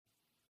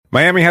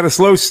Miami had a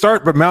slow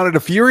start, but mounted a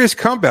furious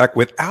comeback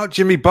without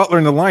Jimmy Butler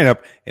in the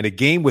lineup in a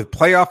game with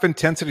playoff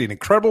intensity and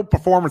incredible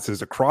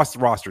performances across the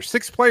roster.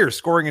 6 players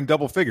scoring in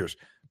double figures,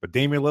 but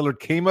Damian Lillard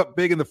came up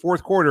big in the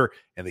fourth quarter,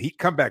 and the Heat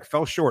comeback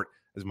fell short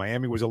as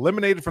Miami was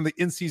eliminated from the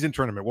in-season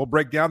tournament. We'll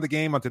break down the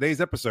game on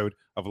today's episode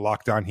of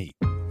Locked On Heat.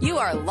 You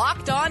are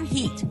Locked On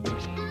Heat,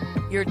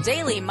 your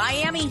daily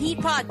Miami Heat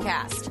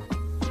podcast.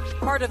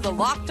 Part of the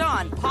Locked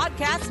On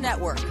Podcast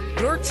Network,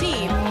 your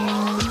team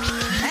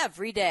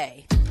every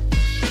day.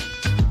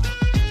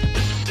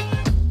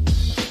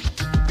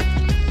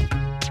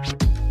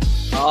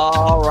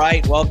 All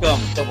right, welcome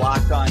to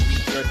Locked On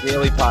Heat, your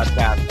daily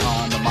podcast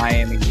on the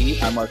Miami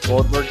Heat. I'm Mark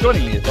Goldberg.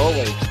 Joining me, as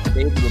always,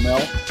 David Ramil.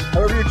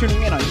 However you're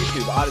tuning in on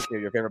YouTube, Odyssey, or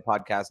your favorite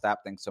podcast app,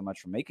 thanks so much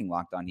for making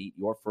Locked On Heat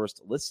your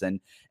first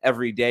listen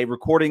every day.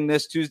 Recording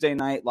this Tuesday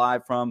night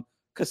live from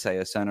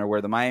Kaseya Center,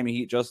 where the Miami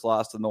Heat just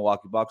lost to the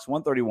Milwaukee Bucks,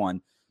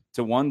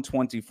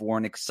 131-124.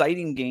 An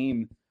exciting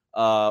game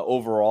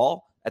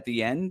overall at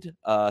the end.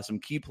 Some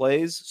key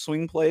plays,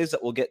 swing plays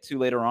that we'll get to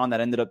later on that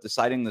ended up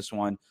deciding this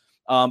one.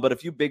 But a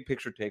few big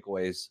picture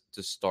takeaways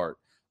to start.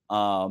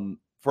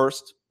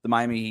 First, the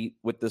Miami Heat,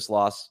 with this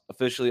loss,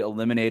 officially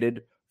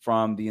eliminated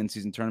from the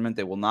in-season tournament.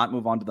 They will not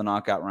move on to the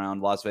knockout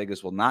round. Las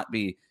Vegas will not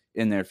be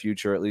in their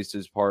future, at least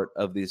as part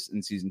of this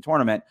in-season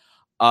tournament.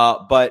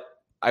 But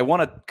I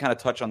want to kind of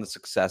touch on the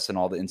success and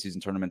all the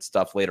in-season tournament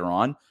stuff later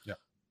on. Yeah.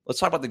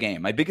 Let's talk about the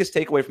game. My biggest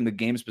takeaway from the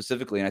game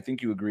specifically, and I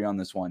think you agree on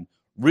this one,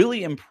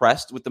 really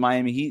impressed with the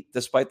Miami Heat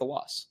despite the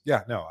loss.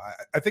 Yeah, no,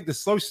 I think the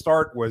slow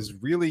start was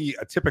really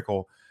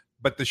atypical.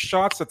 But the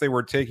shots that they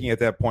were taking at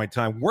that point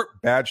in time weren't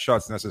bad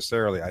shots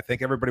necessarily. I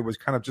think everybody was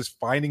kind of just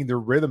finding their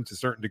rhythm to a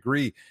certain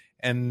degree.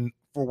 And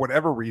for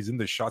whatever reason,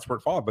 the shots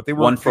weren't falling. But they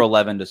were 1 for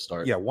 11 to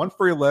start. Yeah, 1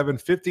 for 11,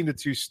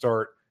 15-2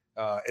 start.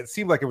 It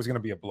seemed like it was going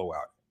to be a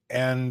blowout.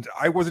 And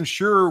I wasn't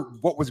sure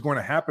what was going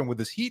to happen with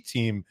this Heat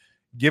team,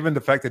 given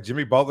the fact that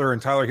Jimmy Butler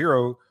and Tyler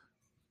Hero,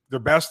 their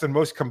best and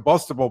most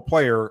combustible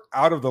player,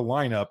 out of the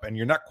lineup. And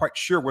you're not quite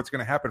sure what's going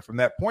to happen from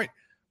that point.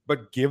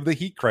 But give the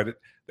Heat credit.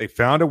 They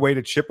found a way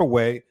to chip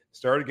away,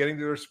 started getting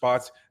to their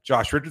spots.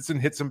 Josh Richardson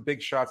hit some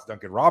big shots.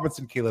 Duncan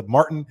Robinson, Caleb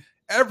Martin,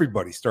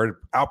 everybody started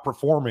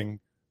outperforming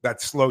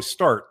that slow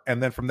start.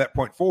 And then from that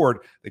point forward,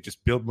 they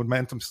just build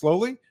momentum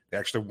slowly. They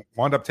actually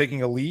wound up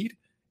taking a lead.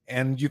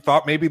 And you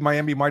thought maybe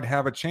Miami might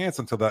have a chance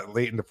until that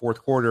late in the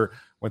fourth quarter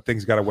when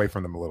things got away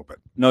from them a little bit.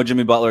 No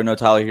Jimmy Butler, no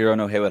Tyler Hero,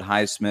 no Haywood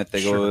Highsmith.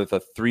 They go with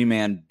a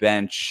 3-man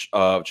bench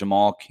of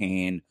Jamal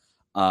Cain.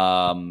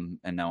 And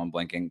now I'm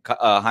blanking.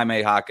 Jaime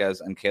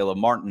Jaquez and Caleb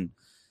Martin.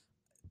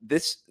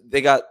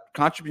 They got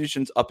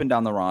contributions up and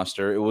down the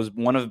roster. It was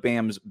one of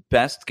Bam's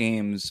best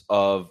games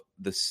of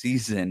the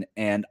season,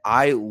 and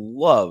I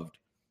loved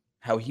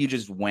how he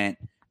just went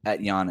at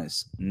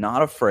Giannis,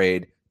 not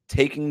afraid,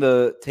 taking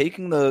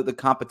the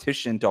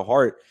competition to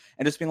heart,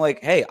 and just being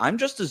like, "Hey, I'm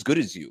just as good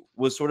as you."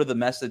 Was sort of the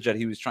message that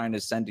he was trying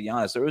to send to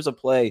Giannis. There was a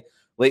play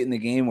late in the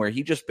game where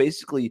he just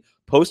basically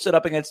posted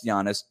up against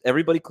Giannis.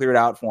 Everybody cleared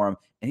out for him,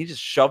 and he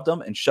just shoved him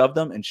and shoved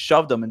him and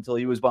shoved him until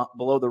he was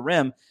below the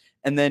rim,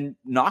 and then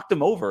knocked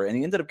him over. And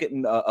he ended up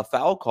getting a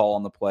foul call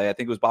on the play. I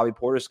think it was Bobby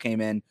Portis came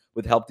in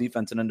with help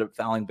defense and ended up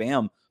fouling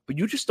Bam. But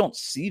you just don't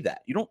see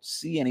that. You don't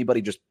see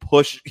anybody just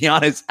push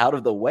Giannis out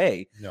of the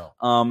way. No.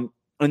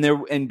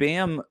 And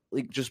Bam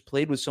just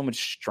played with so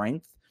much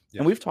strength. Yeah.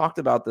 And we've talked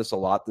about this a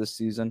lot this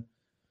season.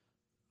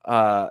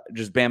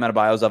 Just Bam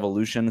Adebayo's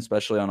evolution,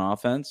 especially on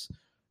offense.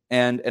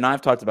 And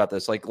I've talked about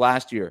this. Like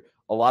last year,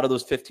 a lot of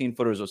those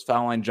 15-footers, those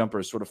foul line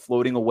jumpers sort of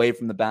floating away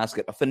from the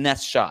basket, a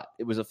finesse shot.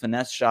 It was a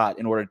finesse shot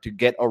in order to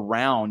get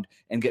around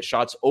and get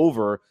shots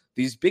over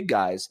these big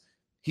guys.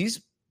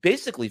 He's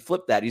basically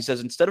flipped that. He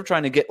says, instead of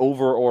trying to get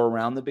over or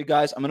around the big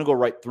guys, I'm going to go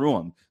right through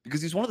them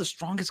because he's one of the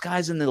strongest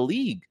guys in the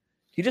league.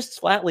 He just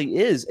flatly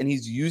is, and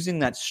he's using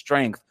that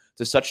strength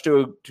to such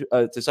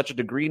a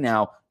degree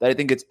now that I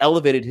think it's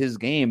elevated his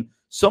game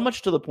so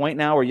much to the point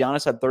now where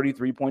Giannis had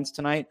 33 points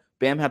tonight.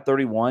 Bam had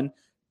 31.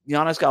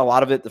 Giannis got a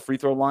lot of it at the free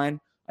throw line.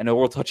 I know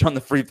we'll touch on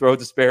the free throw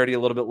disparity a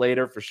little bit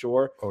later for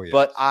sure. Oh, yes.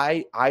 But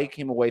I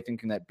came away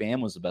thinking that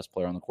Bam was the best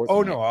player on the court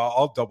tonight. No,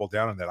 I'll double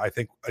down on that. I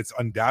think it's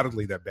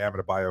undoubtedly that Bam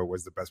Adebayo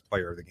was the best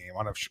player of the game.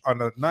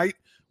 On a night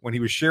when he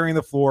was sharing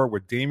the floor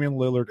with Damian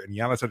Lillard and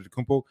Giannis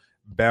Antetokounmpo,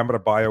 Bam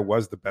Adebayo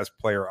was the best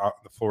player out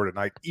on the floor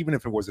tonight, even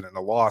if it wasn't in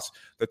a loss.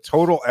 The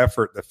total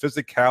effort, the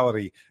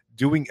physicality,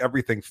 doing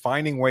everything,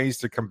 finding ways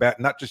to combat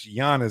not just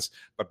Giannis,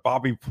 but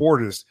Bobby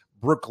Portis,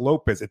 Brook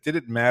Lopez. It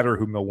didn't matter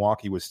who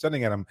Milwaukee was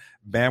sending at him.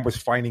 Bam was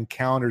finding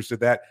counters to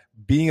that,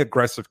 being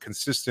aggressive,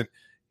 consistent.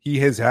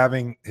 He is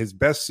having his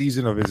best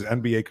season of his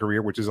NBA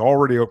career, which has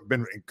already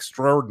been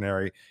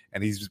extraordinary,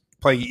 and he's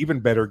playing even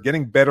better,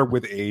 getting better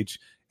with age.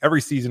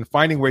 Every season,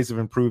 finding ways of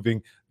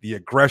improving, the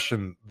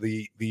aggression,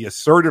 the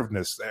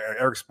assertiveness.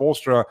 Eric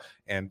Spoelstra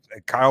and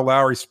Kyle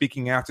Lowry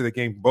speaking after the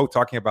game, both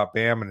talking about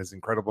Bam and his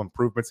incredible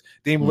improvements.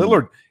 Dame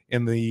Lillard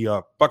in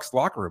the Bucks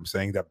locker room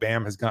saying that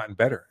Bam has gotten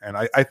better. And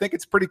I think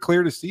it's pretty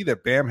clear to see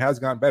that Bam has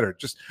gotten better.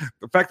 Just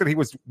the fact that he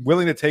was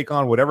willing to take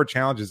on whatever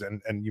challenges,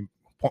 and you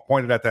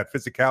pointed at that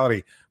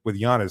physicality with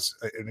Giannis,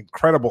 an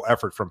incredible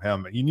effort from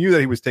him. You knew that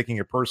he was taking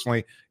it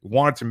personally, he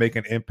wanted to make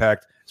an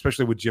impact,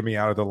 especially with Jimmy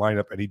out of the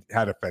lineup, and he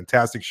had a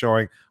fantastic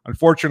showing.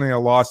 Unfortunately, a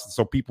loss,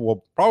 so people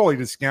will probably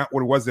discount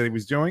what it was that he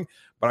was doing,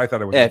 but I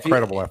thought it was an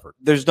incredible effort.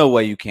 There's no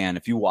way you can,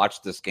 if you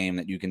watch this game,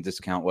 that you can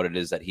discount what it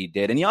is that he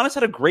did. And Giannis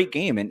had a great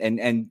game, and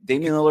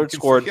Damian Lillard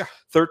scored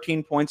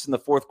 13 points in the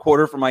fourth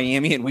quarter for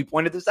Miami, and we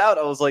pointed this out.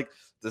 I was like,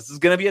 this is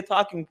going to be a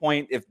talking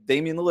point if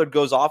Damian Lillard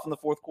goes off in the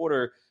fourth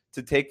quarter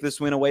to take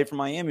this win away from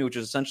Miami, which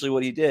is essentially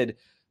what he did.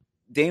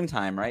 Dame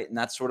time, right? And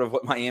that's sort of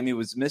what Miami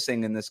was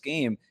missing in this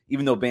game,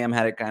 even though Bam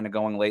had it kind of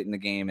going late in the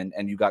game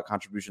and you got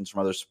contributions from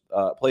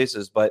other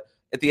places. But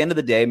at the end of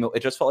the day, it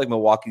just felt like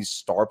Milwaukee's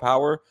star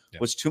power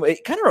was too.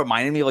 It kind of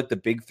reminded me of like the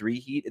Big Three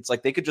Heat. It's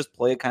like they could just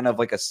play kind of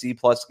like a C+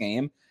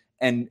 game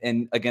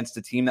and against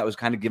a team that was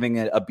kind of giving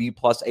it a B+,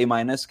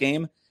 A-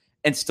 game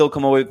and still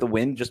come away with the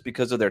win just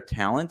because of their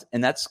talent.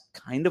 And that's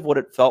kind of what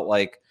it felt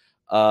like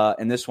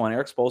in this one.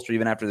 Eric Spoelstra,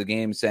 even after the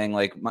game, saying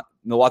like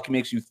Milwaukee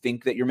makes you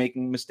think that you're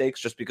making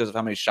mistakes just because of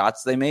how many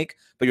shots they make,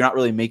 but you're not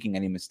really making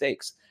any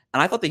mistakes.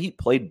 And I thought the Heat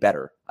played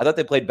better. I thought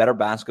they played better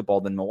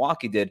basketball than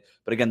Milwaukee did.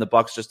 But again, the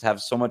Bucks just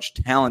have so much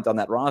talent on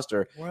that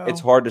roster. Well,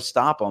 it's hard to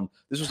stop them.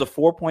 This was a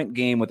 4-point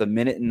game with a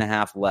minute and a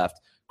half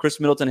left.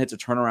 Chris Middleton hits a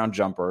turnaround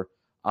jumper.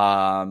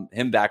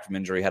 Him back from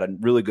injury, had a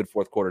really good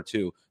fourth quarter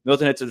too.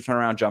 Middleton hits a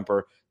turnaround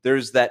jumper.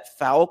 There's that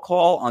foul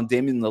call on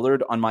Damian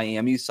Lillard on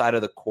Miami's side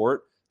of the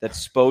court that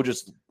Spo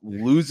just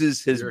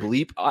loses his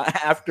bleep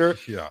after.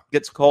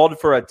 Gets called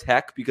for a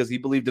tech because he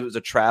believed it was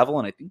a travel,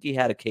 and I think he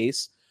had a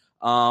case.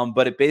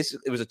 But it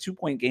was a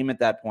 2-point game at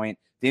that point.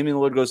 Damian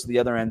Lillard goes to the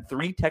other end,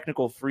 3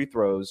 technical free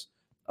throws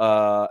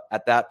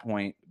at that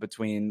point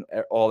between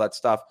all that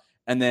stuff.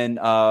 And then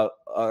a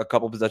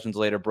couple possessions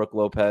later, Brook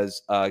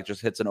Lopez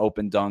just hits an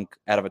open dunk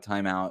out of a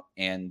timeout.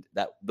 And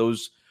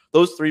those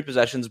 3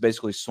 possessions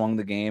basically swung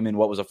the game in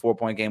what was a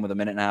 4-point game with a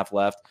minute and a half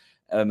left.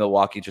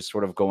 Milwaukee just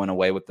sort of going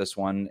away with this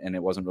one, and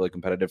it wasn't really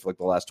competitive for like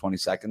the last 20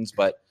 seconds.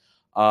 But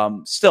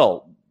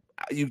still,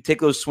 you take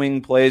those swing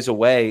plays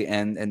away,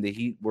 and the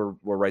Heat were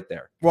right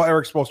there. Well,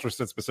 Eric Spoelstra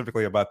said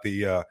specifically about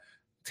the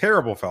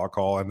terrible foul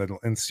call and the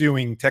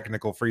ensuing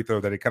technical free throw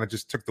that it kind of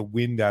just took the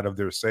wind out of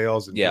their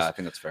sails. And I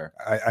think that's fair.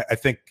 I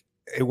think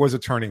it was a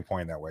turning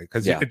point that way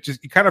because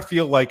you kind of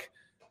feel like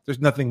there's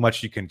nothing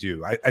much you can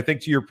do. I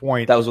think to your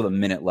point, that was with a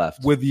minute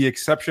left. With the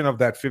exception of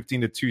that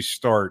 15-2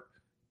 start,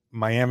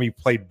 Miami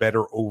played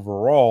better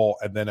overall,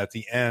 and then at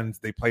the end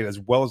they played as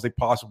well as they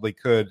possibly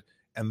could.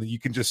 And you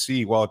can just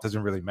see, well, it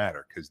doesn't really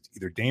matter because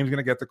either Dame's going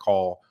to get the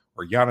call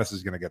or Giannis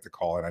is going to get the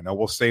call. And I know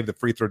we'll save the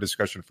free throw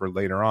discussion for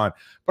later on.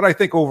 But I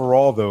think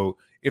overall, though,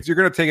 if you're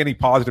going to take any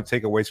positive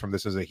takeaways from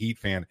this as a Heat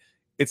fan,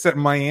 it's that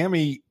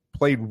Miami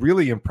played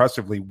really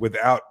impressively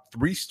without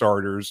 3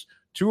 starters,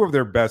 2 of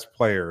their best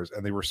players,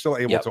 and they were still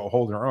able to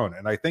hold their own.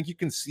 And I think you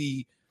can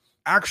see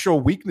actual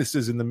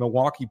weaknesses in the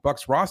Milwaukee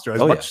Bucks roster. As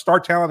much star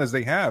talent as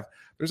they have,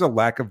 there's a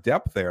lack of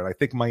depth there. And I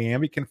think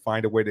Miami can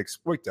find a way to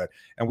exploit that.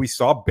 And we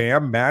saw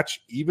Bam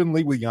match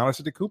evenly with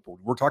Giannis Antetokounmpo.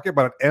 We're talking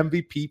about an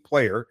MVP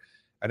player,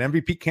 an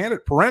MVP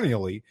candidate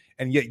perennially,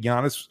 and yet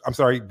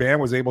Bam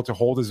was able to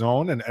hold his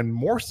own, and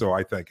more so,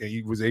 I think.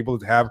 He was able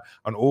to have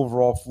an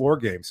overall floor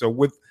game.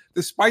 So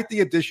despite the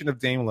addition of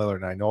Dame Lillard,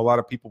 and I know a lot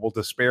of people will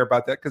despair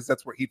about that because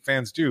that's what Heat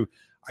fans do,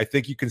 I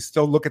think you can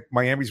still look at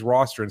Miami's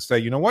roster and say,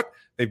 you know what?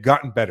 They've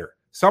gotten better.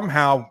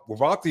 Somehow,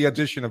 without the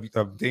addition of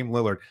Dame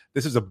Lillard,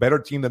 this is a better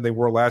team than they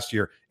were last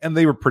year, and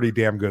they were pretty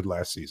damn good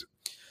last season.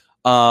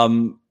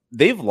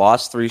 They've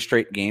lost 3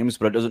 straight games,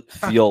 but it doesn't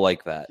feel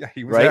like that. Yeah,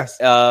 he was right? asked.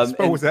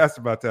 Spo was asked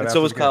about that. And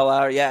so was Kyle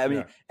Lowry. Yeah, I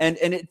mean, and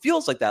it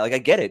feels like that. Like, I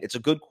get it. It's a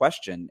good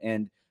question.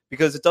 And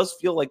because it does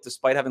feel like,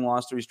 despite having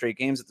lost 3 straight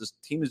games, that this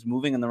team is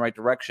moving in the right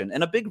direction.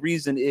 And a big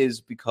reason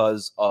is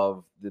because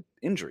of the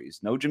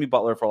injuries. No Jimmy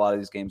Butler for a lot of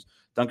these games.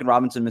 Duncan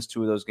Robinson missed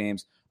 2 of those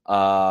games.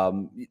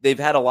 They've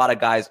had a lot of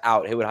guys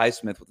out. Haywood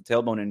Highsmith with the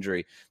tailbone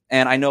injury.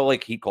 And I know,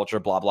 like, Heat culture,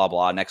 blah, blah,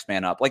 blah, next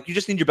man up. Like, you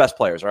just need your best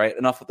players, all right?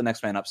 Enough with the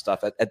next man up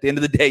stuff. At the end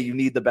of the day, you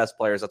need the best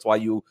players. That's why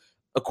you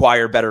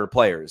acquire better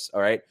players,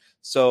 all right?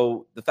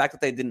 So the fact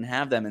that they didn't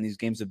have them and these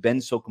games have been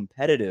so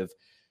competitive,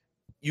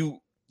 you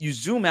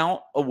zoom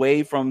out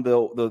away from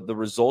the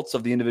results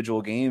of the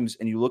individual games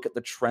and you look at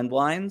the trend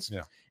lines.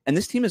 Yeah. And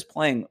this team is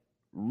playing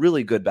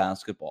really good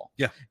basketball.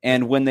 Yeah.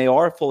 And when they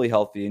are fully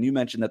healthy, and you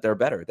mentioned that they're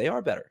better, they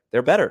are better.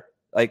 They're better.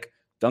 Like,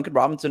 Duncan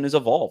Robinson is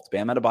evolved.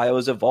 Bam Adebayo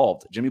is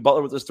evolved. Jimmy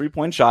Butler with his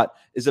 3-point shot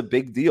is a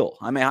big deal.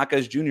 Jaime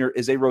Jaquez Jr.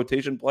 is a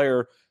rotation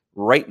player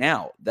right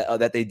now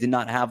that they did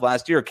not have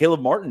last year.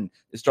 Caleb Martin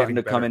is starting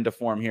to come into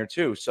form here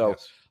too. So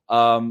yes.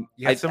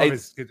 I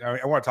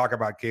want to talk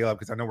about Caleb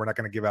because I know we're not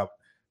going to give out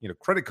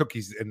credit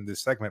cookies in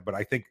this segment, but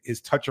I think his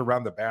touch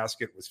around the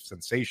basket was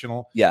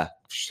sensational. Yeah.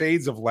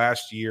 Shades of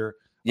last year.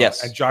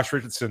 Yes. And Josh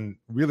Richardson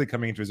really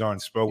coming into his own.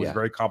 Spo was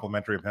very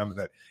complimentary of him.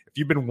 That if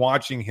you've been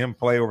watching him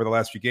play over the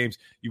last few games,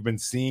 you've been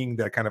seeing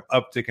that kind of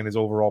uptick in his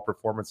overall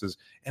performances.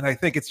 And I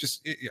think it's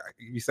just,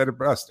 you said it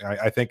best.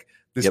 I think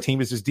this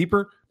team is just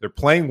deeper. They're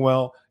playing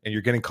well, and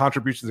you're getting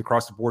contributions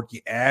across the board.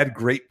 You add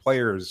great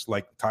players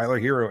like Tyler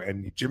Hero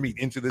and Jimmy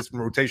into this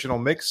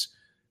rotational mix.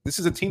 This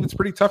is a team that's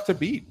pretty tough to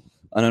beat.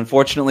 And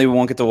unfortunately, we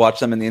won't get to watch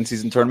them in the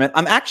in-season tournament.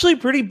 I'm actually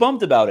pretty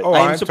bummed about it.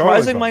 I'm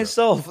surprising totally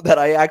myself that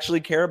I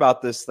actually care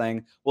about this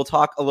thing. We'll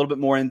talk a little bit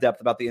more in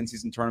depth about the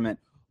in-season tournament,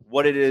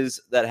 what it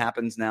is that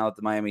happens now that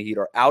the Miami Heat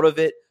are out of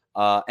it,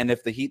 and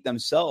if the Heat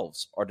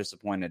themselves are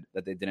disappointed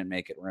that they didn't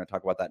make it. We're going to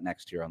talk about that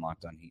next year on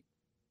Locked On Heat.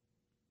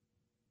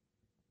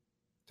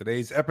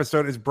 Today's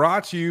episode is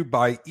brought to you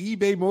by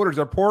eBay Motors.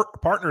 Our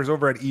partners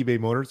over at eBay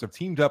Motors have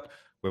teamed up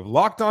with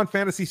Locked On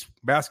Fantasy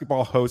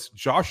Basketball host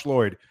Josh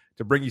Lloyd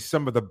to bring you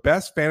some of the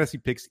best fantasy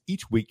picks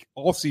each week,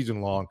 all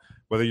season long.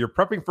 Whether you're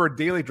prepping for a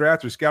daily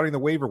draft or scouting the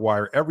waiver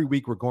wire, every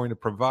week we're going to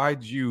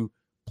provide you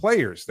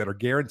players that are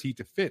guaranteed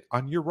to fit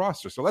on your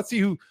roster. So let's see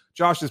who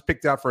Josh has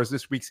picked out for us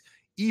this week's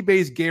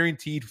eBay's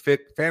Guaranteed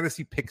Fit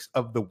Fantasy Picks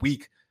of the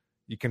Week.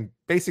 You can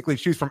basically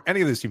choose from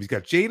any of these teams. He's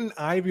got Jaden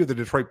Ivey of the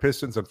Detroit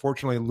Pistons,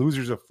 unfortunately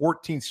losers of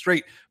 14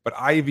 straight, but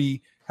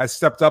Ivey has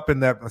stepped up in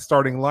that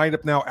starting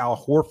lineup now. Al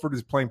Horford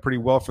is playing pretty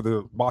well for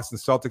the Boston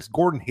Celtics.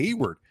 Gordon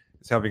Hayward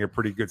is having a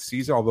pretty good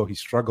season, although he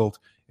struggled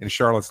in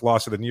Charlotte's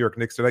loss to the New York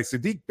Knicks today.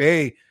 Sadiq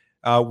Bey,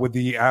 with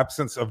the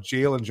absence of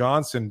Jalen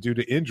Johnson due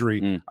to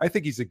injury, I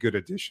think he's a good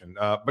addition.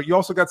 But you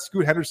also got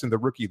Scoot Henderson, the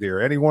rookie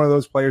there. Any one of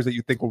those players that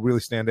you think will really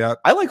stand out?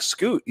 I like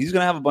Scoot. He's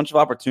going to have a bunch of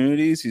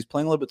opportunities. He's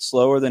playing a little bit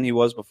slower than he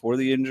was before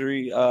the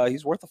injury.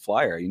 He's worth a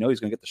flyer. You know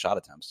he's going to get the shot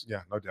attempts.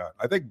 Yeah, no doubt.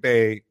 I think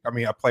Bey,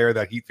 a player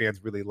that Heat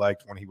fans really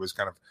liked when he was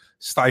kind of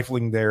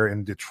stifling there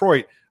in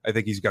Detroit. I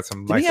think he's got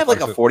some Didn't he have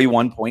like a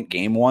 41-point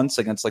game once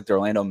against like the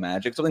Orlando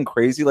Magic? Something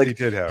crazy. Like he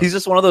did have. He's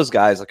just one of those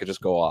guys that could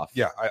just go off.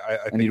 Yeah,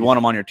 and you'd want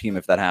him on your team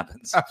if that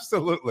happens.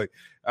 Absolutely.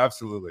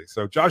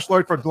 So Josh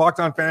Lloyd from Locked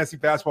On Fantasy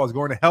Basketball is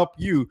going to help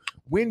you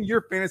win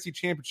your fantasy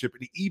championship.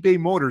 And eBay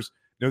Motors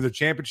knows the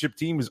championship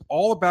team is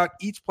all about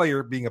each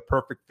player being a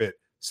perfect fit.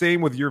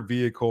 Same with your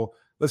vehicle.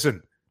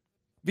 Listen,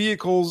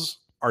 vehicles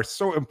are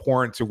so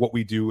important to what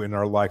we do in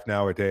our life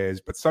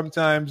nowadays, but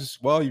sometimes,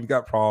 you've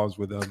got problems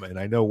with them. And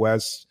I know,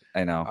 Wes,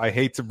 I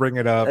hate to bring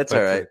it up. That's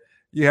all right.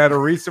 You had a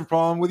recent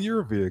problem with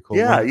your vehicle.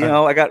 Yeah,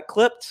 I got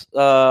clipped.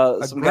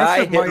 Some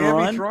guy hit Miami and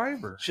run.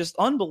 Driver. Just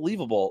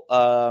unbelievable.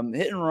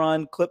 Hit and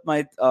run, clipped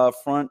my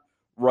front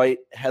right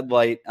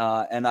headlight.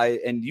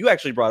 And you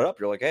actually brought it up.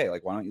 You're like, hey,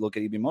 why don't you look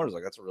at eBay Motors?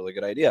 Like, that's a really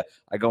good idea.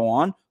 I go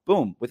on,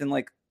 boom, within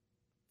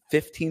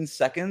 15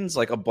 seconds,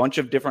 a bunch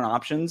of different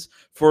options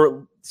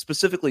for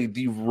specifically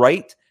the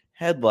right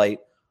headlight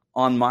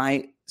on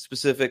my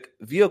specific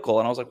vehicle.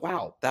 And I was like,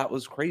 wow, that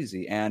was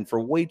crazy. And for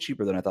way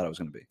cheaper than I thought it was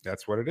going to be.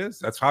 That's what it is.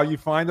 That's how you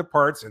find the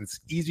parts, and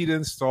it's easy to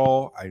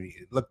install.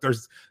 Look,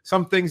 there's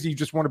some things you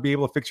just want to be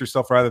able to fix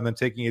yourself rather than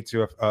taking it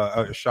to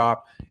a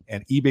shop,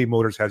 and eBay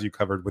Motors has you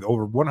covered with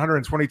over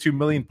 122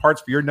 million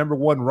parts for your number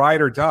one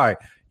ride or die.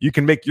 You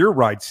can make your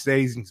ride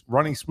stay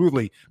running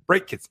smoothly.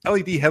 Brake kits,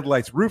 LED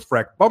headlights, roof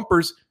rack,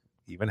 bumpers,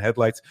 even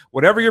headlights.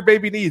 Whatever your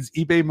baby needs,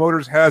 eBay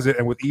Motors has it.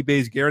 And with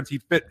eBay's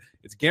Guaranteed Fit,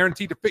 it's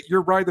guaranteed to fit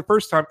your ride the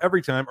first time,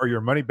 every time, or your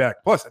money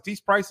back. Plus, at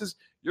these prices,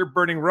 you're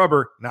burning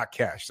rubber, not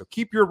cash. So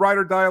keep your ride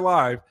or die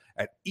alive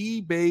at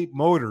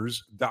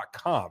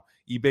ebaymotors.com.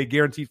 eBay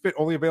Guaranteed Fit,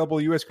 only available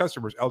to U.S.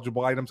 customers.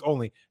 Eligible items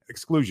only.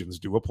 Exclusions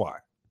do apply.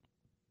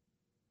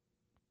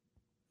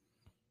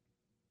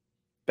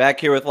 Back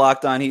here with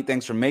Locked On Heat.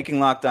 Thanks for making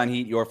Locked On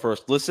Heat your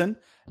first listen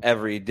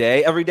every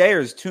day.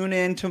 Everydayers, tune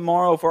in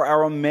tomorrow for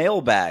our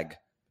mailbag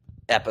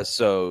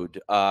episode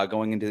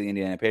going into the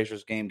Indiana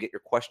Pacers game. Get your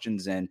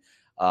questions in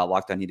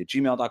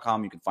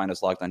lockedonheat@gmail.com. You can find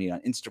us Locked On Heat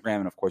on Instagram,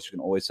 and of course you can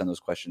always send those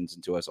questions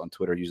into us on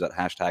Twitter. Use that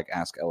hashtag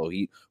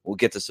AskLOHeat. We'll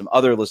get to some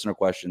other listener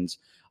questions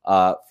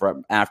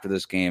from after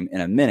this game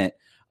in a minute,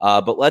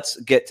 but let's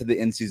get to the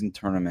in-season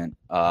tournament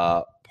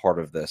part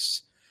of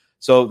this.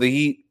 So the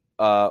Heat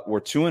were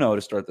 2-0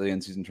 to start the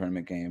in-season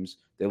tournament games.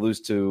 They lose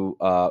to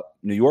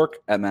New York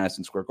at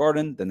Madison Square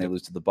Garden. Then they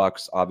lose to the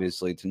Bucks,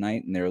 obviously,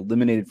 tonight, and they're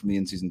eliminated from the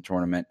in-season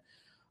tournament.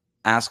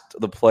 Asked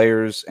the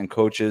players and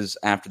coaches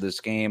after this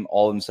game.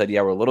 All of them said,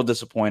 yeah, we're a little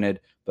disappointed.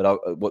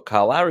 But what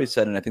Kyle Lowry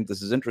said, and I think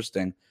this is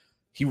interesting,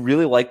 he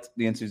really liked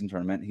the in-season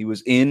tournament. He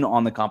was in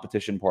on the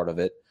competition part of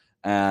it.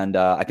 And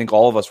I think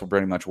all of us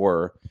pretty much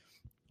were.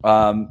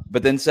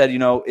 But then said,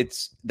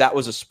 that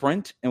was a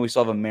sprint and we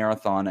still have a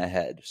marathon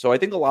ahead. So I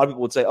think a lot of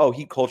people would say, oh,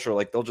 Heat culture,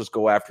 they'll just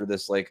go after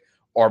this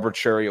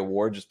arbitrary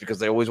award just because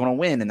they always want to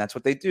win and that's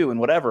what they do and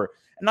whatever.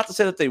 And not to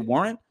say that they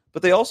weren't,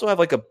 but they also have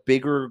a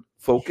bigger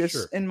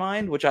focus in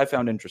mind, which I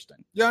found interesting.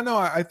 Yeah, no,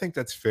 I think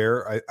that's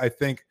fair. I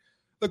think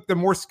look, the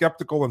more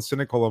skeptical and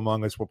cynical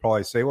among us will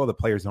probably say, well, the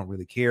players don't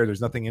really care.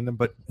 There's nothing in them,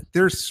 but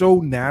they're so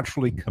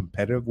naturally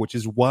competitive, which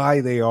is why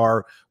they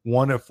are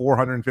one of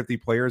 450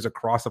 players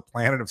across a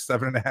planet of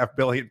 7.5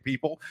 billion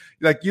people.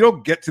 Like, you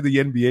don't get to the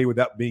NBA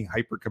without being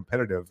hyper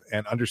competitive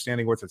and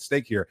understanding what's at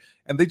stake here.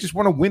 And they just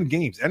want to win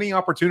games. Any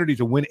opportunity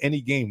to win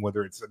any game,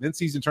 whether it's an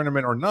in-season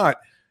tournament or not,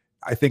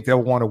 I think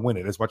they'll want to win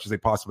it as much as they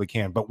possibly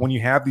can. But when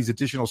you have these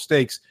additional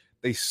stakes,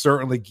 they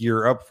certainly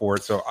gear up for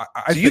it. So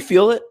do you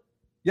feel it?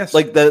 Yes.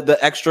 Like the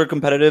extra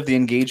competitive, the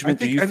engagement,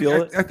 do you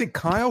feel it? I think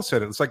Kyle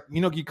said it. It's like,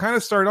 you kind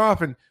of start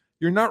off and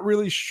you're not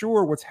really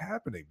sure what's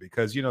happening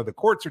because, the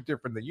courts are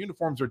different, the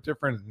uniforms are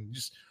different, and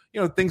just,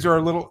 things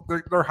are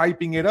they're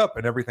hyping it up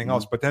and everything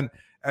else. But then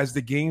as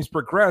the games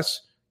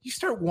progress, you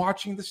start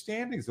watching the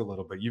standings a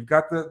little bit. You've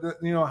got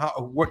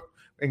what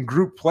in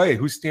group play,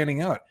 who's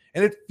standing out.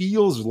 And it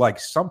feels like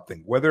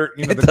something, whether,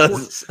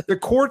 the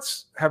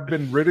courts have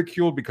been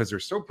ridiculed because they're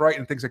so bright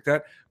and things like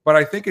that. But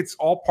I think it's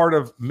all part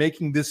of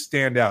making this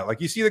stand out.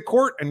 Like you see the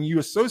court and you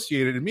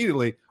associate it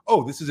immediately.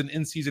 Oh, this is an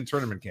in-season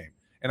tournament game.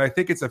 And I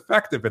think it's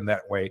effective in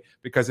that way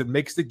because it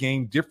makes the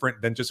game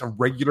different than just a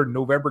regular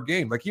November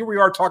game. Like here we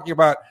are talking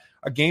about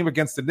a game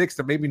against the Knicks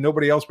that maybe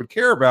nobody else would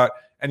care about.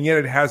 And yet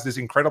it has this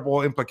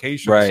incredible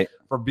implications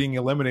for being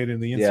eliminated in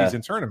the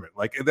in-season tournament.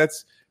 Like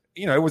that's,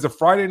 it was a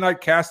Friday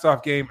night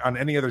cast-off game on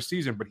any other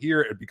season, but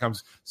here it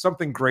becomes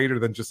something greater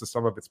than just the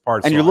sum of its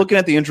parts. And you're looking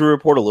at the injury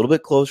report a little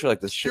bit closer,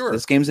 like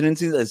this game's an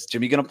in-season. Is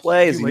Jimmy going to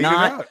play? Is he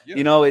not?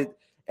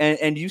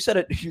 And you said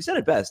it. You said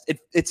it best.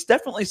 It's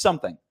definitely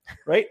something,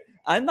 right?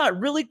 I'm not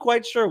really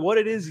quite sure what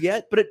it is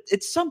yet, but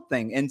it's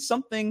something, and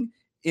something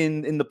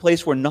in the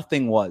place where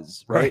nothing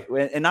was, right?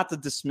 And not to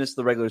dismiss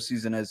the regular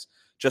season as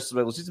just the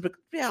regular season, but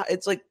yeah,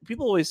 it's like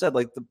people always said,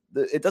 like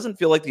it doesn't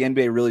feel like the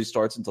NBA really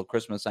starts until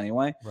Christmas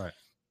anyway, right?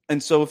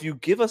 And so if you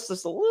give us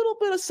just a little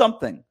bit of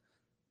something,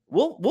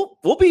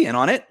 we'll be in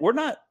on it. We're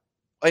not.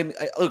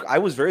 Look, I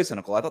was very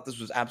cynical. I thought this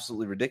was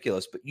absolutely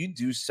ridiculous, but you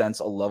do sense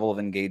a level of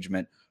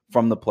engagement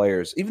from the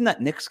players. Even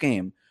that Knicks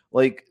game,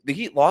 like the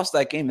Heat lost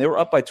that game. They were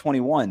up by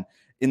 21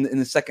 in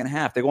the second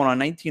half. They go on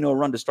a 19-0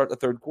 run to start the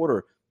third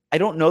quarter. I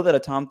don't know that a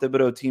Tom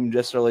Thibodeau team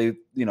necessarily,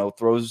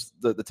 throws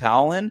the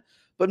towel in,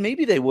 but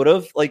maybe they would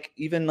have,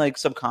 even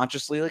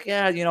subconsciously, it's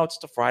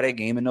just a Friday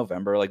game in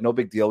November. Like, no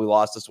big deal. We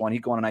lost this one.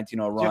 He'd go on a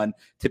 19-0 run,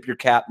 tip your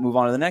cap, move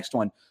on to the next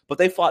one. But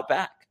they fought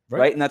back,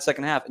 right, in that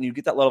second half. And you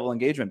get that level of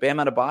engagement. Bam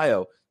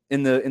Adebayo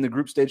in the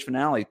group stage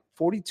finale,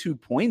 42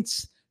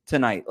 points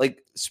tonight.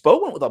 Like,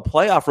 Spo went with a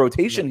playoff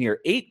rotation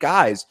here. 8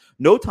 guys.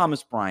 No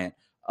Thomas Bryant.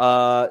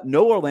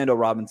 No Orlando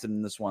Robinson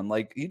in this one.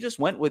 Like, he just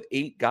went with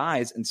 8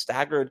 guys and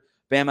staggered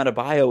Bam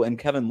Adebayo and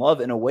Kevin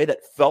Love in a way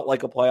that felt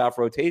like a playoff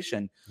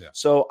rotation. Yeah.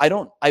 So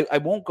I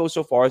won't go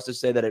so far as to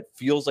say that it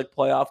feels like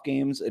playoff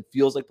games. It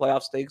feels like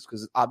playoff stakes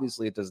because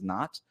obviously it does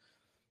not.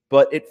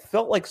 But it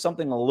felt like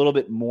something a little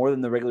bit more than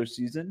the regular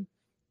season.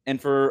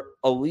 And for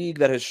a league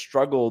that has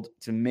struggled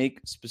to make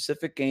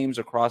specific games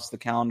across the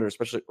calendar,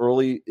 especially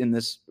early in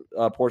this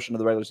portion of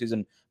the regular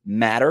season,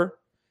 matter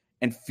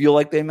and feel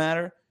like they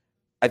matter,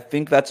 I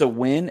think that's a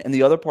win. And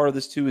the other part of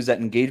this, too, is that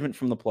engagement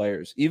from the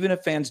players. Even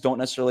if fans don't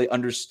necessarily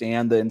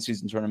understand the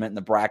in-season tournament and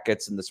the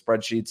brackets and the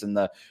spreadsheets and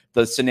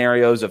the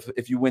scenarios of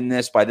if you win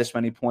this by this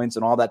many points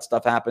and all that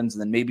stuff happens,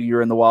 and then maybe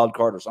you're in the wild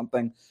card or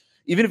something.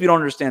 Even if you don't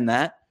understand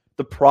that,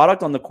 the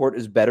product on the court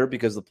is better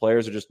because the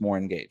players are just more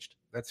engaged.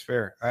 That's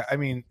fair. I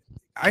mean,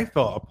 I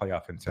felt a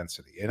playoff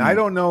intensity, and I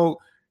don't know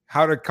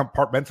how to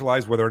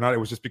compartmentalize whether or not it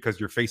was just because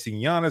you're facing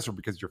Giannis or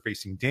because you're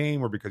facing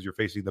Dame or because you're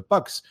facing the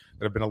Bucks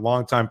that have been a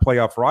longtime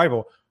playoff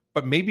rival.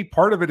 But maybe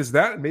part of it is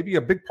that, and maybe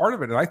a big part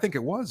of it, and I think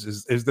it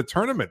is the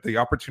tournament, the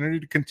opportunity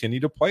to continue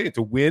to play it,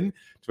 to win,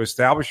 to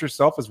establish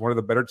yourself as one of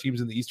the better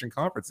teams in the Eastern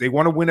Conference. They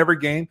want to win every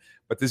game,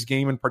 but this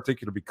game in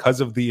particular,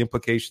 because of the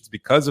implications,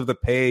 because of the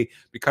pay,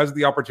 because of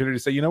the opportunity to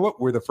say, you know what,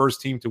 we're the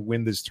first team to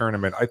win this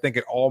tournament. I think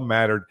it all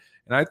mattered.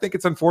 And I think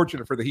it's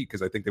unfortunate for the Heat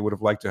because I think they would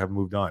have liked to have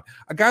moved on.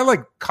 A guy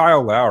like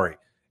Kyle Lowry,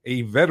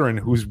 a veteran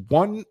who's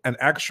won an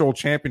actual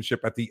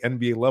championship at the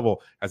NBA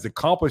level, has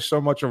accomplished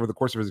so much over the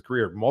course of his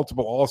career,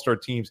 multiple All-Star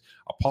teams,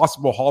 a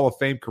possible Hall of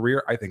Fame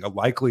career, I think a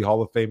likely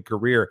Hall of Fame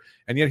career.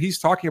 And yet he's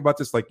talking about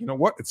this like, you know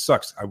what? It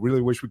sucks. I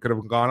really wish we could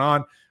have gone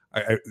on.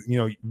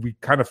 We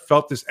kind of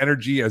felt this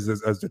energy as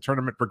the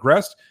tournament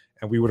progressed,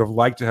 and we would have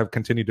liked to have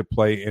continued to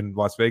play in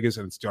Las Vegas.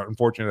 And it's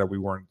unfortunate that we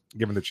weren't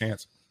given the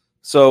chance.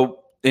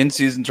 So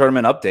in-season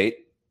tournament update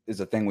is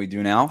a thing we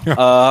do now.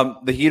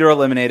 The Heat are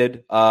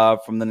eliminated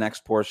from the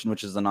next portion,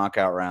 which is the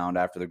knockout round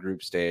after the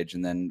group stage.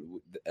 And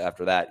then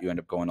after that, you end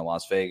up going to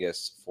Las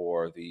Vegas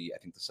for the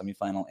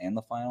semifinal and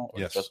the final, or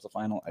just the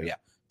final. Yeah.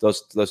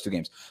 Those 2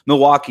 games.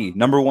 Milwaukee,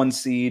 number 1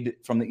 seed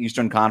from the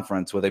Eastern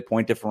Conference with a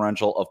point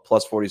differential of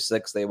plus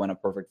 46. They went a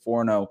perfect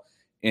 4-0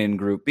 in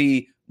Group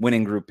B,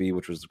 winning Group B,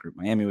 which was the group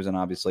Miami was in,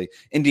 obviously.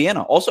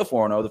 Indiana, also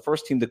 4-0, the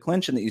first team to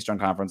clinch in the Eastern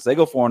Conference. They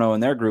go 4-0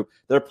 in their group.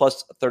 They're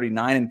plus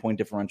 39 in point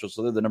differential,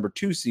 so they're the number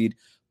 2 seed.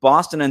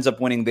 Boston ends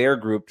up winning their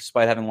group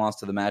despite having lost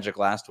to the Magic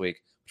last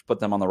week, which put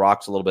them on the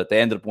rocks a little bit.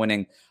 They ended up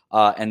winning,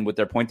 and with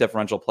their point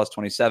differential plus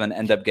 27,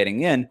 end up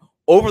getting in.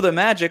 over the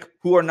Magic,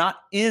 who are not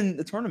in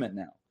the tournament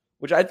now,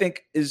 which I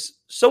think is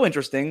so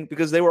interesting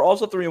because they were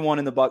also 3-1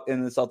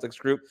 in the Celtics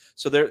group.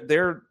 So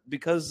they're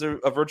because they're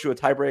a virtue of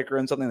tiebreaker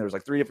and something. There was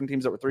like 3 different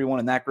teams that were 3-1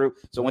 in that group.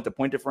 So it went to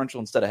point differential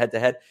instead of head to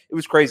head. It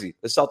was crazy.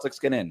 The Celtics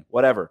get in,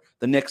 whatever.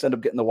 The Knicks end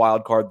up getting the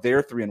wild card.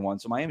 They're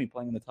 3-1. So Miami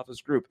playing in the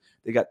toughest group.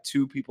 They got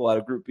 2 people out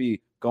of Group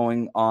B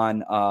going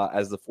on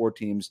as the 4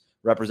 teams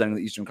representing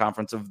the Eastern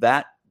Conference. Of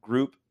that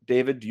group,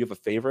 David, do you have a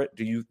favorite?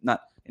 Do you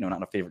not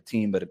a favorite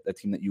team, but a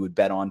team that you would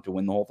bet on to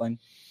win the whole thing?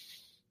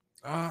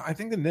 I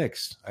think the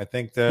Knicks. I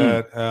think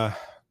that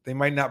they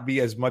might not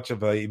be as much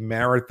of a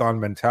marathon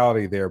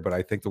mentality there, but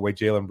I think the way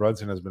Jalen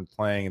Brunson has been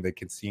playing, they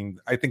can seem.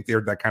 I think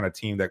they're that kind of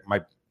team that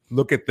might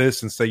look at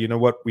this and say, you know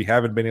what, we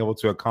haven't been able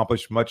to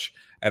accomplish much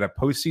at a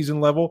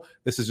postseason level.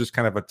 This is just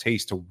kind of a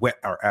taste to whet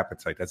our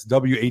appetite. That's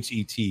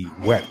WHET,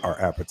 whet our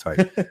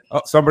appetite.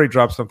 Oh, somebody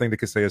dropped something to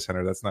Kaseya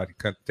Center. That's not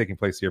taking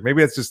place here.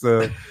 Maybe it's just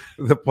the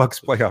Bucks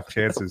playoff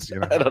chances.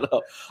 You know, I don't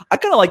know. I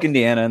kind of like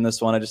Indiana in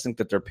this one. I just think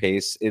that their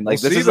pace in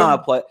this is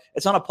not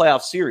it's not a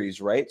playoff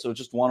series, right? So it's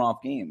just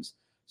one-off games.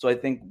 So I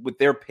think with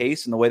their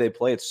pace and the way they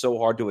play, it's so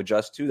hard to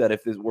adjust to that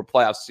if it were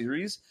playoff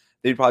series,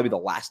 they'd probably be the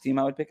last team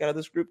I would pick out of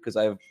this group because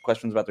I have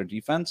questions about their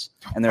defense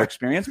and their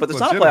experience. But it's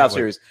not a playoff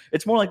series.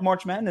 It's more like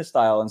March Madness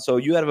style. And so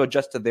you have to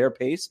adjust to their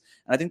pace.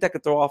 And I think that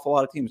could throw off a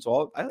lot of teams.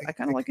 So I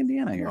kind of like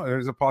Indiana here.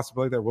 There's a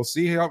possibility there. We'll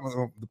see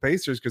how the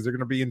Pacers, because they're going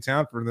to be in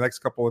town for the next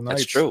couple of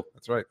nights. That's true.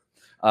 That's right.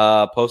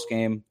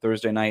 Post-game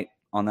Thursday night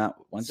on that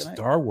Wednesday night?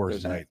 Star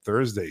Wars night.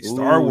 Thursday.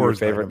 Star Wars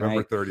favorite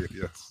night, November 30th.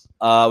 Yes.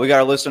 We got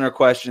our listener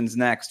questions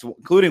next,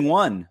 including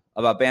one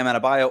about Bam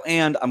Adebayo.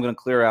 And I'm going to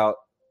clear out,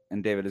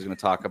 and David is going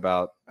to talk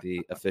about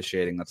the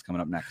officiating that's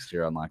coming up next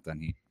here on Locked On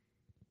Heat.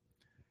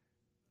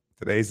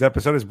 Today's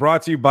episode is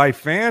brought to you by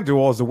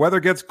FanDuel. As the weather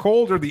gets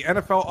colder, the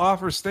NFL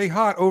offers stay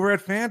hot over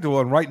at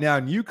FanDuel. And right now,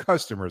 new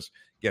customers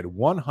get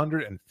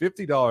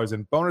 $150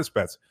 in bonus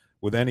bets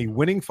with any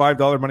winning $5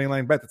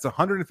 moneyline bet. That's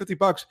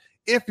 $150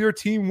 if your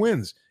team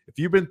wins. If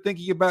you've been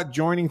thinking about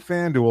joining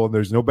FanDuel,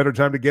 there's no better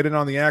time to get in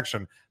on the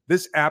action.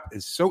 This app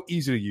is so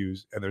easy to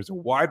use, and there's a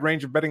wide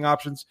range of betting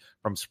options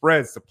from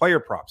spreads to player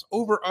props,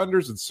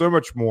 over-unders, and so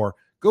much more.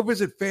 Go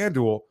visit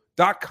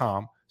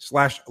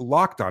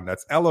FanDuel.com/lockedon.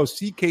 That's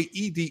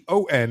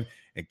LOCKEDON,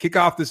 and kick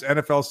off this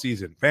NFL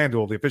season.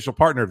 FanDuel, the official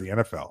partner of the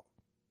NFL.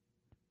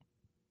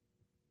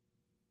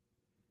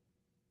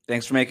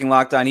 Thanks for making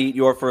Locked On Heat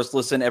your first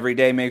listen every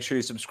day. Make sure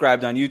you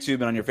subscribe on YouTube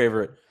and on your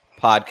favorite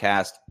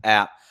podcast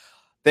app.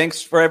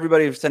 Thanks for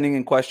everybody for sending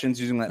in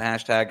questions using that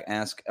hashtag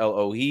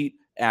AskLOHeat.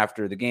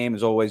 After the game,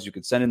 as always, you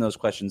could send in those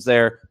questions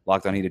there.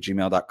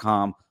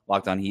 LockedOnHeat@gmail.com.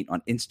 Locked On Heat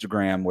on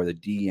Instagram, where the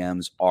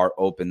DMs are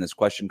open. This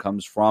question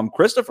comes from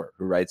Christopher,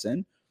 who writes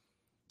in,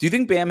 do you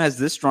think Bam has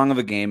this strong of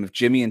a game if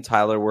Jimmy and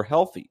Tyler were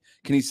healthy?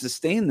 Can he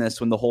sustain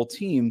this when the whole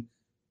team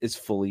is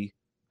fully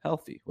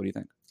healthy? What do you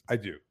think? I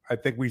do. I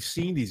think we've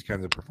seen these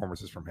kinds of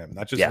performances from him,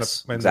 not just in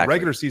exactly. the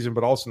regular season,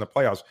 but also in the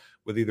playoffs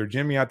with either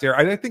Jimmy out there.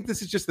 I think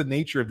this is just the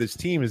nature of this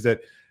team, is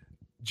that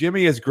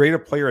Jimmy, as great a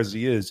player as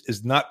he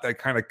is not that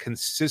kind of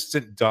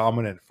consistent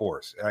dominant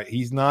force.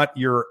 He's not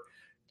your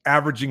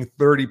averaging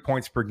 30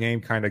 points per game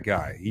kind of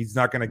guy. He's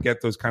not going to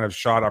get those kind of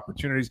shot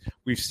opportunities.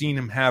 We've seen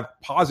him have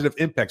positive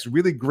impacts,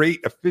 really great,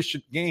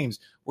 efficient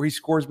games where he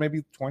scores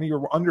maybe 20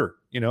 or under,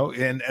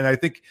 and I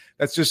think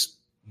that's just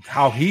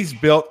how he's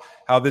built,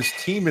 how this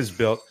team is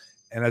built.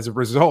 And as a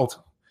result,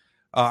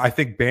 I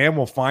think Bam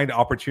will find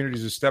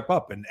opportunities to step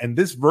up. And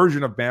this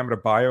version of Bam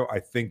Adebayo, I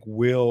think,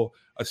 will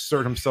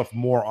assert himself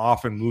more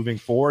often moving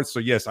forward. So,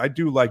 yes, I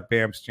do like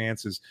Bam's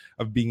chances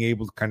of being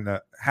able to kind of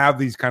have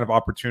these kind of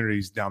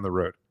opportunities down the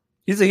road.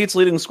 He's the Heat's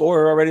leading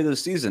scorer already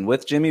this season,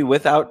 with Jimmy,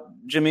 without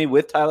Jimmy,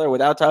 with Tyler,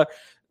 without Tyler.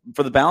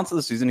 For the balance of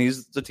the season,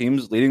 he's the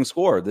team's leading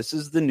scorer. This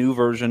is the new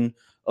version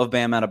of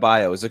Bam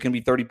Adebayo. Is it going to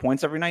be 30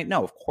 points every night?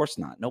 No, of course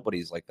not.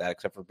 Nobody's like that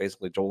except for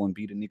basically Joel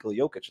Embiid and Nikola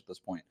Jokic at this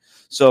point.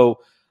 So,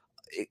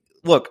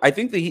 look, I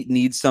think the Heat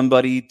need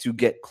somebody to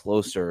get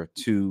closer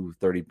to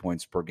 30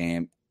 points per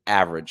game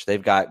average.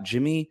 They've got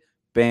Jimmy,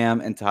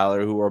 Bam, and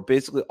Tyler, who are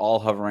basically all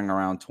hovering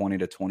around 20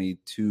 to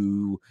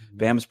 22.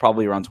 Bam's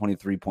probably around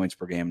 23 points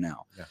per game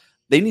now. Yeah.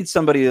 They need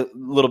somebody a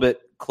little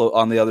bit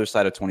on the other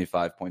side of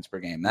 25 points per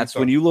game. That's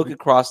when you look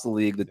across the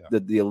league,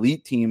 the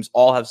elite teams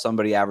all have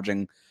somebody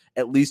averaging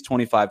at least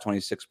 25,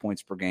 26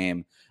 points per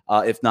game,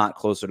 if not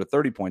closer to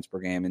 30 points per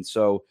game. And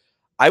so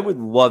I would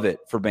love it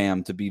for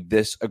Bam to be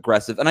this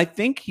aggressive. And I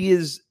think he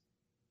is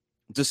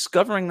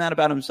discovering that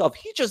about himself.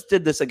 He just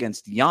did this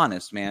against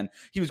Giannis, man.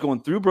 He was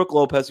going through Brook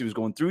Lopez. He was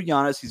going through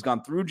Giannis. He's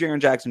gone through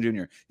Jaren Jackson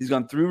Jr. He's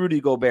gone through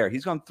Rudy Gobert.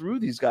 He's gone through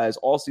these guys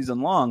all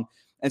season long.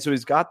 And so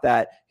he's got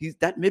that.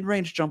 That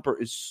mid-range jumper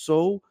is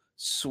so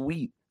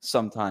sweet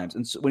sometimes.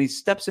 And so when he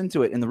steps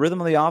into it in the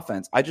rhythm of the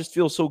offense, I just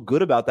feel so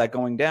good about that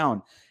going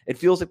down. It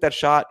feels like that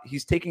shot,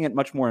 he's taking it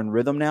much more in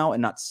rhythm now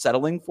and not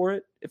settling for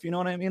it, if you know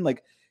what I mean.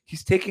 Like,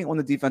 he's taking it when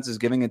the defense is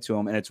giving it to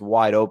him and it's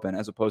wide open,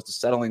 as opposed to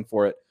settling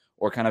for it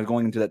or kind of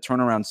going into that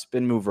turnaround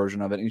spin move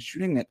version of it. And he's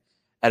shooting it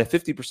at a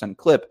 50%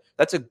 clip.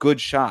 That's a good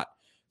shot.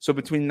 So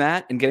between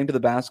that and getting to the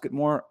basket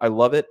more, I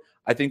love it.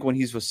 I think when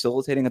he's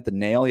facilitating at the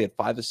nail, he had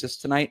 5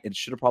 assists tonight. It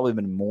should have probably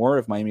been more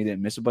if Miami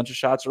didn't miss a bunch of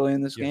shots early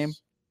in this game.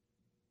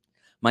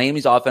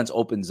 Miami's offense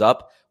opens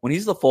up. When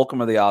he's the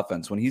fulcrum of the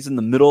offense, when he's in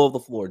the middle of the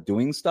floor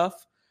doing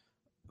stuff,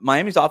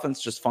 Miami's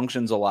offense just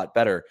functions a lot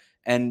better.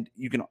 And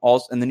you can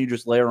also, and then you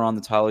just layer on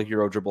the Tyler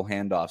Hero dribble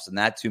handoffs and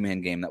that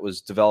 2-man game that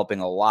was developing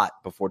a lot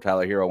before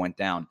Tyler Hero went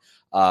down.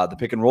 The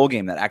pick and roll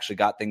game that actually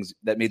got things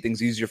that made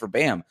things easier for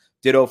Bam.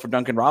 Ditto for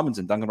Duncan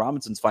Robinson. Duncan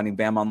Robinson's finding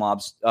Bam on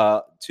lobs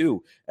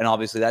too. And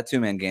obviously that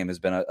 2-man game has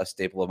been a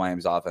staple of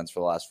Miami's offense for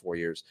the last 4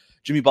 years.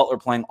 Jimmy Butler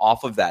playing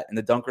off of that in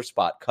the dunker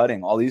spot,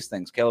 cutting, all these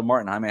things. Caleb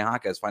Martin, Jaime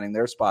Jaquez finding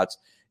their spots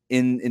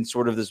in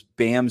sort of this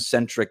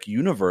Bam-centric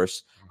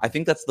universe. I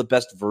think that's the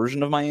best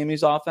version of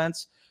Miami's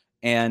offense.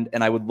 And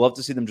I would love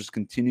to see them just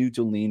continue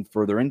to lean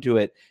further into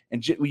it.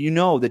 And you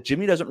know that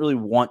Jimmy doesn't really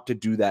want to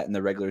do that in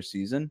the regular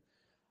season.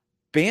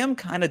 Bam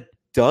kind of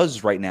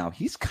does right now.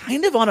 He's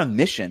kind of on a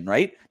mission,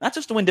 right? Not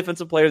just to win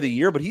Defensive Player of the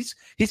Year, but he's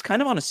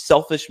kind of on a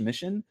selfish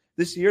mission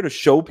this year to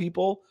show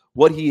people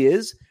what he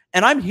is.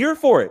 And I'm here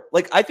for it.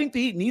 Like, I think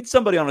the Heat need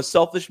somebody on a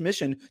selfish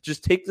mission.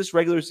 Just take this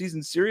regular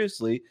season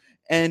seriously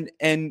and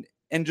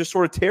just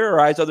sort of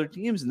terrorize other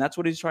teams. And that's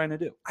what he's trying to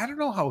do. I don't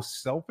know how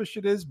selfish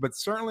it is, but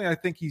certainly I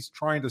think he's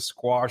trying to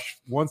squash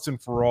once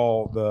and for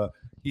all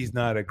he's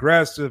not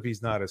aggressive,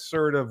 he's not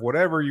assertive,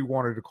 whatever you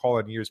wanted to call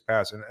it in years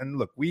past. And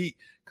look, we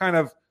kind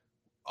of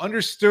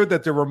understood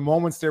that there were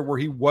moments there where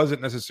he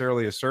wasn't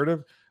necessarily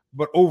assertive,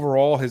 but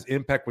overall his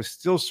impact was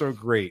still so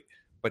great.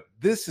 But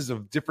this is a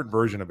different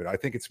version of it. I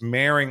think it's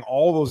marrying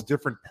all those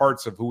different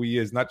parts of who he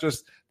is, not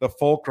just the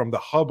fulcrum, the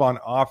hub on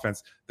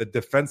offense, the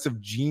defensive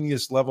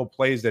genius level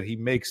plays that he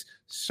makes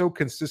so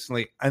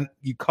consistently. And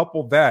you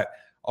couple that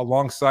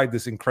alongside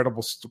this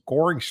incredible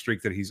scoring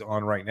streak that he's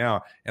on right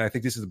now. And I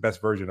think this is the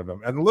best version of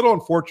him. And a little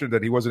unfortunate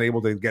that he wasn't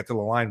able to get to the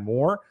line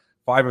more.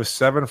 5 of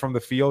 7 from the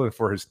field and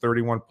for his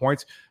 31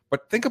 points.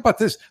 But think about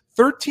this,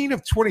 13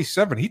 of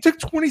 27. He took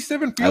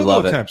 27 field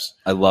goal attempts.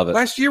 I love it.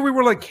 Last year we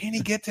were like, can he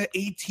get to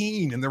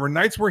 18? And there were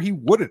nights where he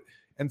wouldn't.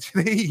 And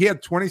today he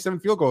had 27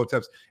 field goal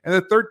attempts. And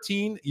the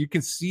 13, you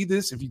can see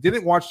this. If you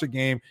didn't watch the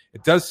game,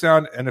 it does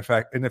sound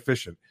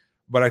inefficient.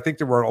 But I think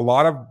there were a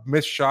lot of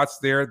missed shots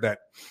there that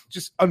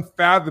just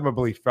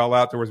unfathomably fell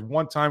out. There was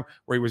one time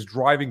where he was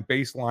driving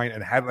baseline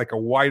and had like a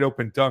wide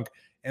open dunk.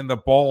 And the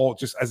ball,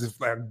 just as if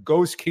a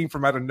ghost came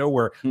from out of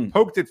nowhere,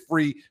 poked it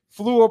free,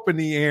 flew up in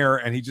the air,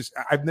 and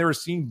I've never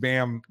seen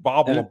Bam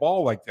bobble a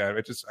ball like that.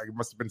 It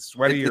must have been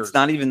sweaty. It's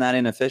not even that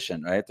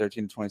inefficient, right?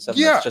 13 to 27.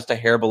 Yeah. That's just a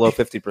hair below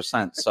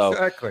 50%. So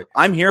exactly.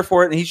 I'm here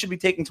for it, and he should be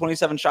taking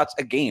 27 shots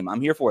a game.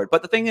 I'm here for it.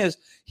 But the thing is,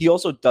 he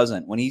also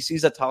doesn't. When he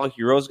sees that Tyler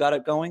Hero's got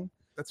it going,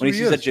 when he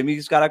sees that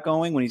Jimmy's got it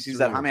going, when he sees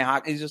that Jaime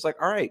Jaquez, he's just like,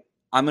 all right,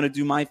 I'm going to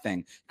do my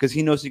thing, because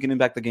he knows he can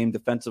impact the game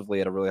defensively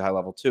at a really high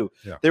level too.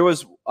 Yeah. There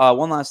was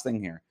one last thing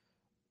here.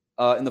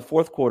 In the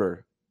fourth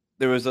quarter,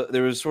 there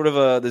was sort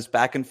of this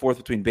back and forth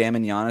between Bam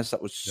and Giannis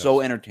that was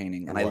so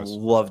entertaining, and I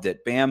loved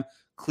it. Bam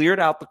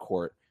cleared out the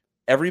court.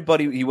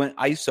 Everybody, he went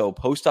ISO,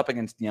 post up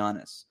against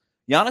Giannis.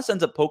 Giannis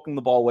ends up poking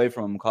the ball away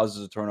from him,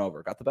 causes a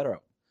turnover, got the better of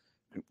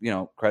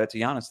him. Credit to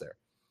Giannis there.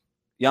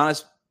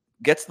 Giannis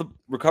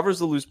recovers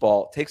the loose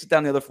ball, takes it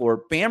down the other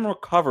floor. Bam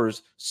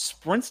recovers,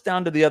 sprints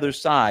down to the other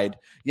side.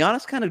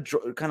 Giannis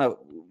kind of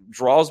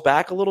draws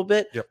back a little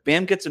bit. Yep.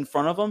 Bam gets in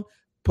front of him,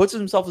 puts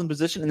himself in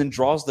position, and then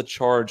draws the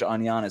charge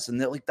on Giannis. And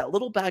like that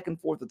little back and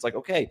forth, it's like,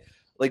 okay,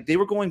 like they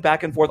were going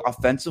back and forth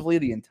offensively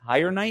the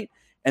entire night.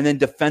 And then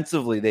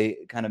defensively, they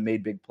kind of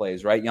made big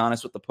plays, right?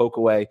 Giannis with the poke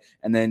away,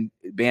 and then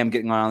Bam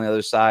getting on the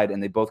other side,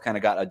 and they both kind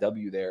of got a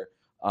W there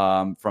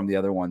from the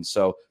other one.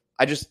 So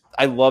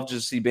I love to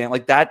see Bam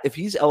like that. If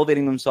he's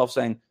elevating himself,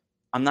 saying,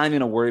 I'm not even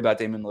going to worry about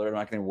Damian Lillard, I'm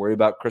not going to worry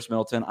about Chris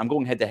Middleton, I'm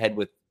going head to head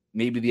with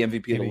maybe the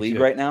MVP of the league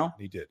right now.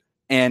 He did.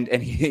 And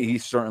he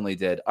certainly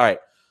did. All right.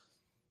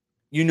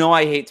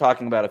 I hate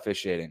talking about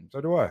officiating. So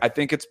do I. I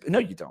think no,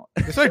 you don't.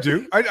 Yes, I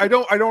do. I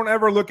don't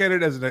ever look at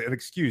it as an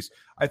excuse.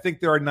 I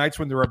think there are nights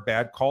when there are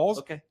bad calls.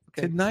 Okay.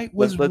 Tonight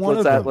was one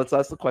of them. Let's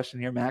ask the question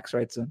here. Max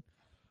writes in: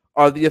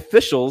 are the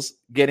officials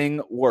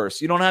getting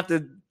worse? You don't have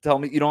to tell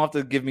me. You don't have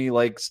to give me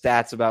like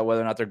stats about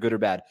whether or not they're good or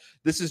bad.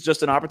 This is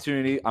just an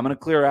opportunity. I'm going to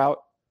clear out.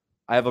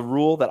 I have a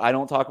rule that I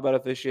don't talk about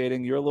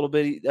officiating. You're a little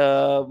bit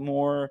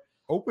more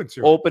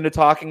open to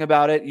talking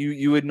about it.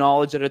 You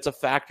acknowledge that it's a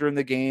factor in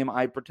the game.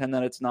 I pretend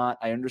that it's not.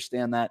 I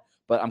understand that,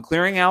 but I'm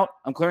clearing out.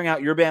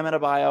 You're Bam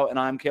Adebayo, and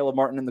I'm Caleb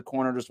Martin in the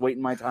corner, just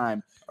waiting my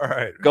time. All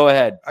right, go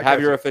ahead.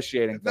 Have your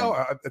officiating thing.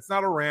 No, it's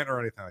not a rant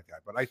or anything like that.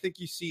 But I think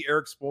you see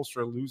Eric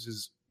Spoelstra lose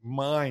his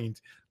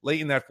mind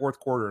late in that fourth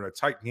quarter in a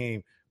tight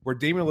game, where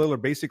Damian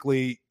Lillard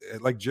basically,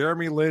 like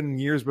Jeremy Lin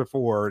years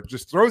before,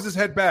 just throws his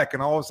head back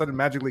and all of a sudden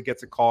magically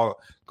gets a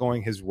call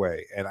going his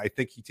way. And I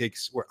think he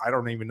takes, I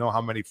don't even know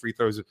how many free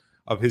throws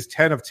of his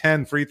 10 of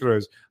 10 free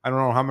throws. I don't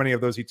know how many of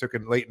those he took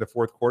in late in the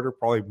fourth quarter,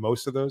 probably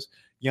most of those.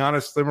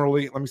 Giannis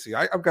similarly, let me see.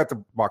 I've got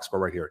the box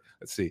score right here.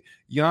 Let's see.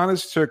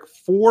 Giannis took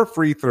 4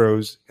 free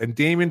throws and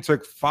Damian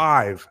took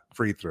 5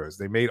 free throws.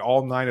 They made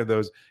all 9 of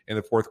those in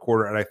the fourth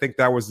quarter, and I think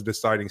that was the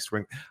deciding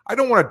swing. I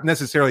don't want to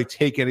necessarily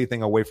take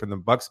anything away from the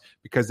Bucks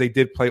because they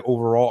did play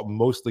overall a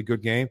mostly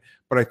good game,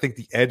 but I think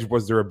the edge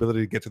was their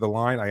ability to get to the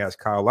line. I asked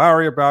Kyle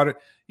Lowry about it.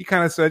 He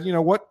kind of said, you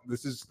know what,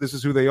 this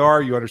is who they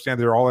are. You understand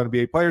they're all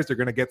NBA players. They're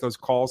going to get those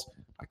calls.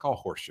 I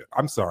call horseshit.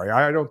 I'm sorry.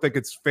 I don't think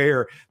it's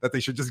fair that they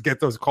should just get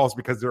those calls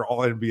because they're all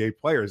NBA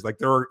players. Like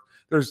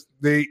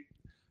the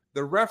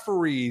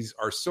referees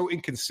are so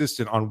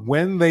inconsistent on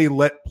when they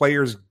let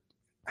players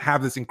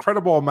have this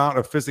incredible amount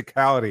of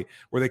physicality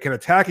where they can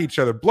attack each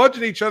other,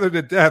 bludgeon each other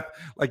to death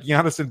like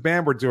Giannis and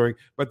Bam were doing.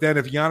 But then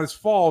if Giannis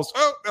falls,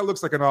 that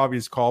looks like an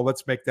obvious call.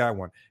 Let's make that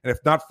one. And if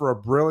not for a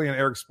brilliant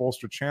Eric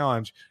Spoelstra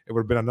challenge, it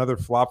would have been another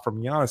flop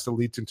from Giannis to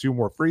lead to 2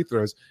 more free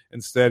throws.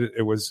 Instead,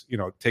 it was,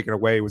 taken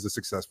away. It was a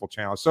successful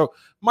challenge. So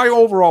my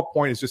overall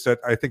point is just that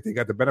I think they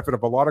got the benefit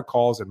of a lot of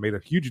calls and made a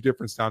huge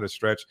difference down the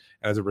stretch.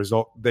 And as a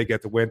result, they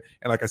get the win.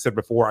 And like I said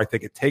before, I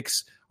think it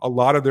takes a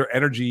lot of their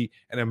energy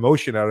and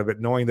emotion out of it,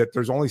 knowing that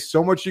there's only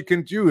so much you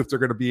can do if they're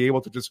going to be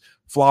able to just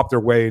flop their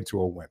way into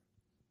a win.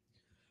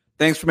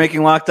 Thanks for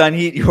making Locked On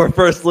Heat your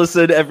first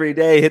listen every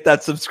day. Hit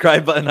that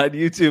subscribe button on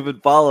YouTube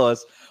and follow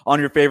us on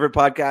your favorite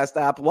podcast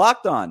app.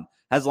 Locked On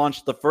has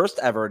launched the first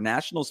ever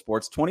national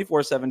sports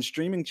 24/7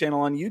 streaming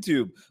channel on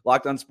YouTube.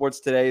 Locked On Sports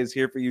Today is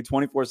here for you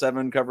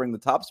 24/7, covering the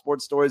top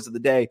sports stories of the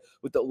day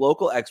with the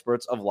local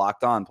experts of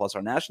Locked On, plus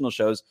our national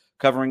shows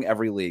covering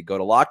every league. Go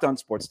to Locked On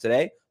Sports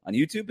Today on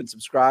YouTube and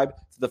subscribe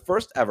to the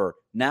first ever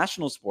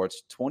national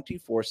sports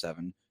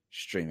 24/7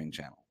 streaming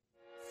channel.